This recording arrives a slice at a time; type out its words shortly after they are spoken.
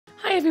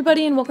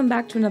everybody, and welcome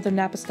back to another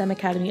Napa STEM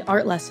Academy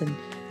art lesson.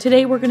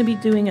 Today we're going to be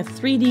doing a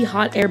 3D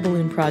hot air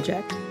balloon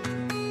project.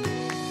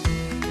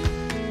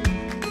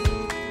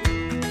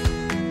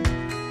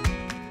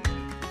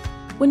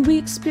 When we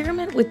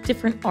experiment with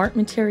different art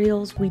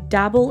materials, we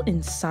dabble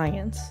in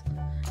science.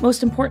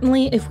 Most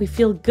importantly, if we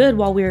feel good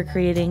while we are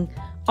creating,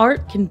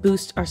 art can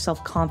boost our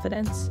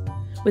self-confidence.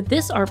 With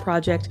this art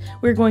project,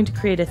 we're going to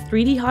create a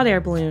 3D hot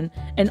air balloon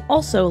and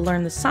also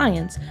learn the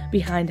science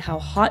behind how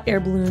hot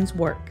air balloons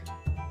work.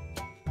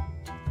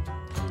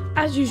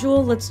 As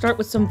usual, let's start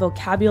with some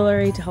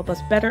vocabulary to help us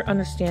better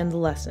understand the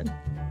lesson.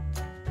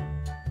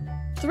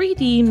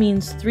 3D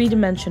means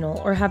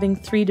three-dimensional or having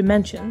 3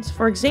 dimensions.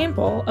 For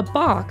example, a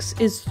box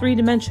is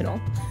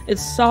 3-dimensional.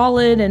 It's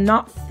solid and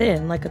not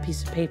thin like a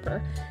piece of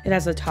paper. It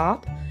has a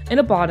top and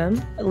a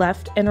bottom, a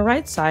left and a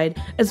right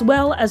side, as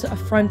well as a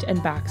front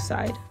and back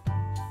side.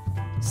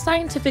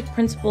 Scientific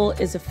principle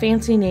is a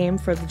fancy name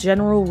for the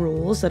general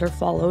rules that are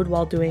followed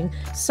while doing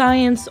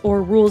science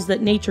or rules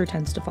that nature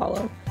tends to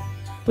follow.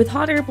 With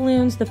hot air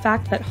balloons, the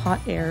fact that hot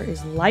air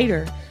is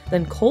lighter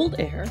than cold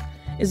air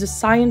is a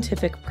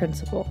scientific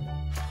principle.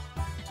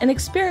 An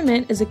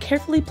experiment is a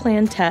carefully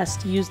planned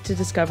test used to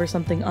discover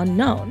something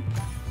unknown.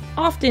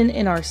 Often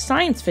in our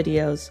science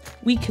videos,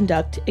 we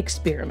conduct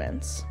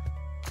experiments.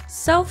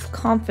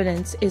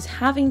 Self-confidence is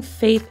having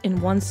faith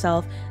in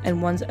oneself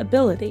and one's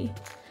ability.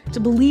 To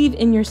believe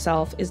in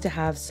yourself is to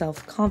have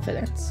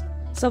self-confidence.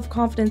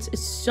 Self-confidence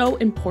is so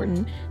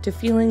important to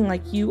feeling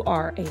like you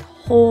are a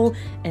whole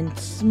and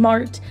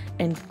smart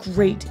and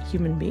great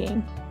human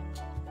being.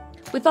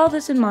 With all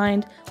this in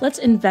mind, let's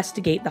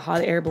investigate the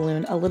hot air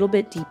balloon a little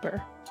bit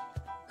deeper.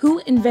 Who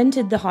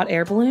invented the hot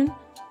air balloon?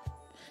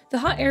 The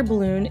hot air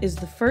balloon is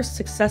the first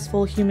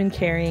successful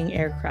human-carrying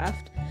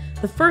aircraft.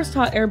 The first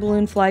hot air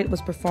balloon flight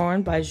was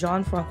performed by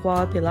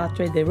Jean-François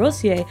Pilatre de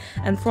Rossier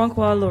and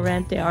François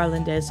Laurent de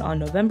Arlandes on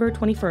November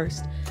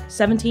 21st,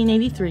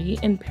 1783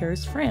 in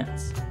Paris,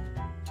 France.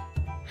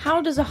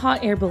 How does a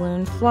hot air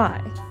balloon fly?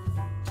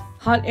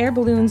 Hot air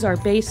balloons are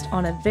based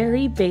on a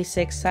very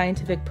basic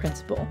scientific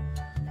principle.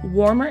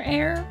 Warmer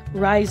air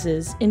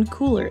rises in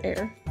cooler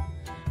air.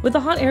 With a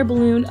hot air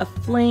balloon, a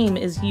flame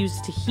is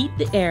used to heat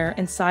the air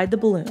inside the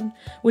balloon,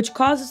 which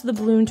causes the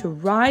balloon to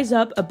rise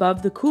up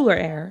above the cooler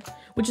air,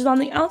 which is on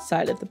the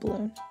outside of the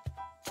balloon.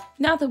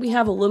 Now that we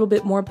have a little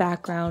bit more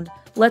background,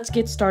 let's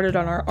get started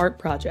on our art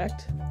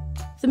project.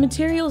 The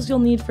materials you'll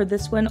need for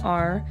this one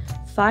are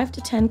 5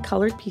 to 10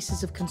 colored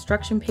pieces of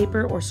construction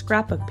paper or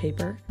scrapbook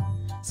paper,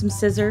 some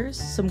scissors,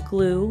 some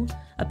glue,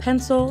 a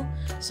pencil,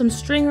 some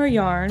string or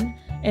yarn,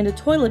 and a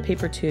toilet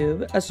paper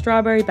tube, a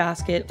strawberry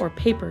basket, or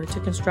paper to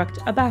construct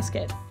a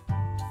basket.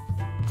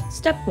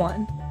 Step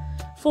 1.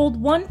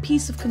 Fold one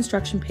piece of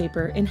construction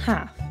paper in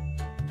half.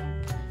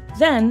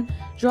 Then,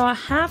 draw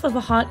half of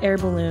a hot air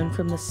balloon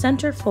from the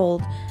center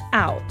fold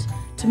out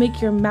to make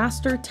your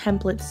master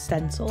template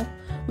stencil.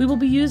 We will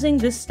be using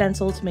this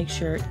stencil to make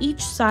sure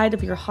each side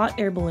of your hot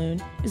air balloon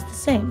is the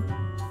same.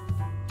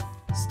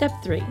 Step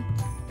 3.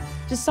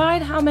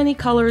 Decide how many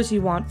colors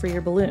you want for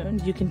your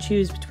balloon. You can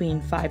choose between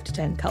 5 to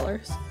 10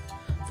 colors.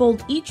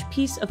 Fold each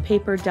piece of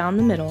paper down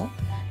the middle,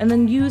 and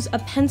then use a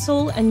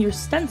pencil and your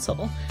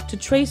stencil to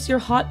trace your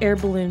hot air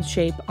balloon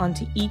shape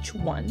onto each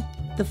one.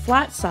 The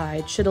flat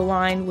side should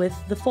align with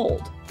the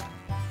fold.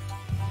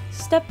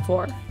 Step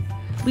 4.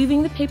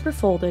 Leaving the paper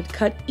folded,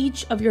 cut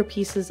each of your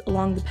pieces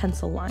along the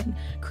pencil line,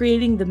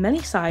 creating the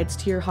many sides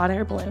to your hot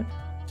air balloon.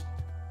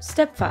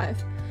 Step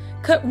 5.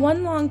 Cut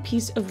one long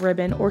piece of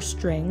ribbon or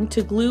string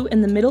to glue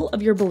in the middle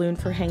of your balloon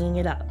for hanging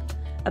it up,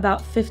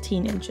 about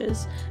 15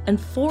 inches, and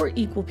 4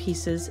 equal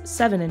pieces,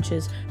 7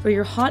 inches, for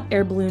your hot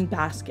air balloon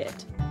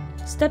basket.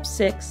 Step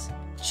 6.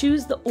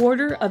 Choose the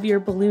order of your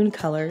balloon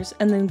colors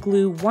and then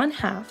glue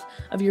 1/2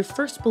 of your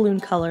first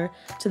balloon color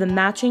to the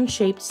matching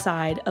shaped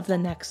side of the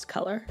next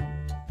color.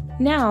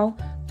 Now,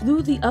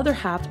 glue the other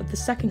half of the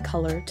second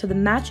color to the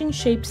matching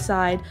shaped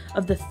side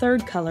of the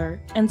third color,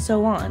 and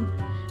so on.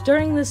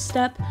 During this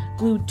step,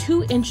 glue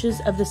 2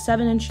 inches of the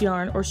 7-inch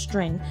yarn or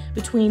string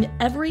between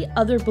every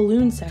other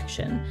balloon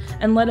section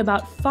and let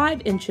about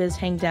 5 inches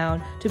hang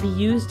down to be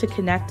used to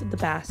connect the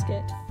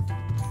basket.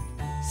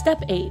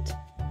 Step 8.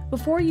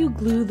 Before you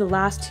glue the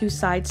last 2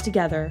 sides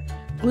together,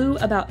 glue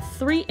about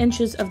 3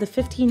 inches of the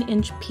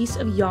 15-inch piece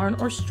of yarn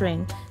or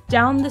string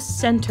down the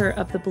center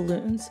of the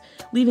balloons,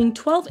 leaving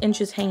 12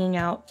 inches hanging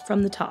out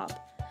from the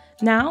top.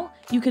 Now,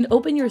 you can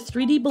open your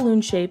 3D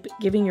balloon shape,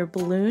 giving your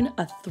balloon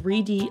a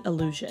 3D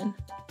illusion.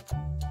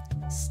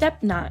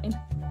 Step 9.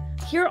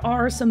 Here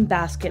are some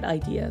basket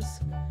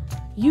ideas.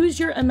 Use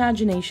your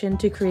imagination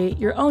to create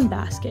your own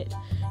basket.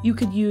 You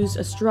could use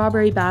a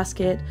strawberry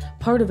basket,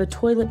 part of a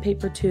toilet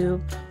paper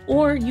tube,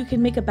 or you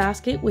can make a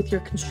basket with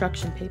your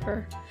construction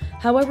paper.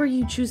 However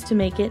you choose to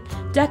make it,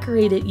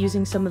 decorate it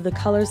using some of the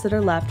colors that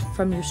are left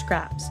from your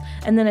scraps,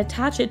 and then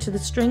attach it to the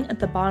string at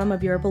the bottom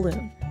of your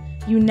balloon.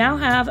 You now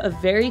have a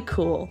very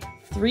cool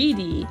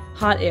 3D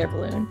hot air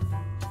balloon.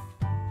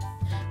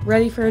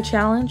 Ready for a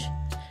challenge?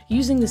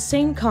 Using the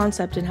same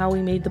concept in how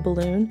we made the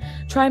balloon,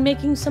 try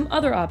making some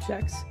other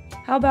objects.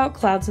 How about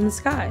clouds in the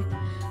sky?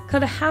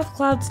 Cut a half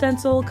cloud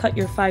stencil, cut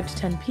your 5 to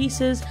 10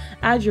 pieces,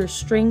 add your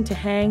string to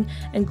hang,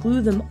 and glue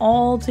them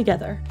all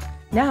together.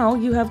 Now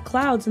you have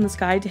clouds in the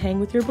sky to hang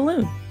with your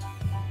balloon.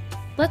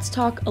 Let's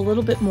talk a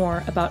little bit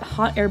more about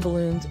hot air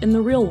balloons in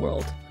the real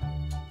world.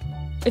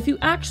 If you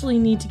actually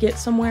need to get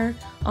somewhere,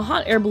 a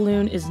hot air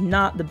balloon is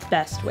not the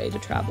best way to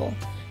travel.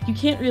 You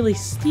can't really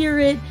steer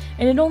it,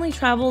 and it only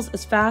travels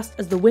as fast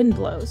as the wind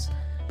blows.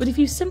 But if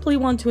you simply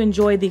want to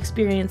enjoy the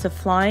experience of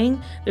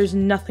flying, there's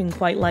nothing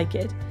quite like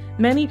it.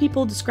 Many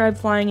people describe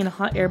flying in a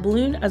hot air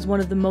balloon as one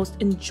of the most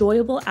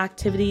enjoyable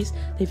activities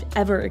they've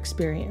ever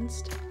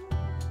experienced.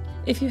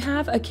 If you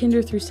have a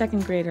kinder through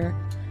second grader,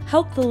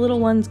 help the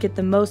little ones get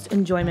the most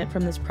enjoyment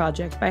from this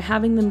project by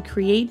having them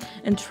create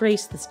and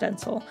trace the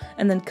stencil,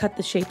 and then cut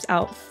the shapes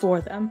out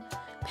for them.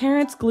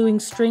 Parents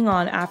gluing string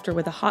on after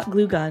with a hot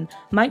glue gun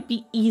might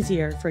be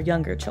easier for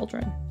younger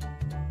children.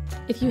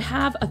 If you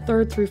have a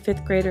 3rd through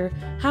 5th grader,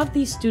 have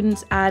these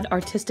students add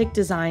artistic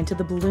design to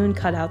the balloon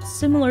cutouts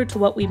similar to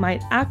what we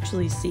might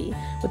actually see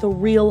with a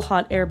real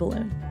hot air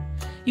balloon.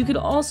 You could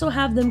also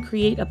have them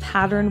create a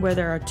pattern where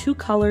there are 2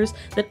 colors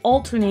that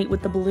alternate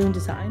with the balloon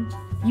design.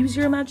 Use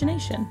your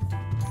imagination.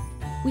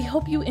 We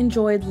hope you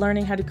enjoyed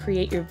learning how to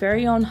create your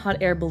very own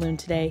hot air balloon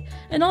today,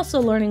 and also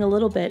learning a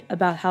little bit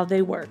about how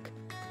they work.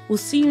 We'll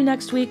see you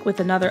next week with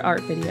another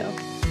art video.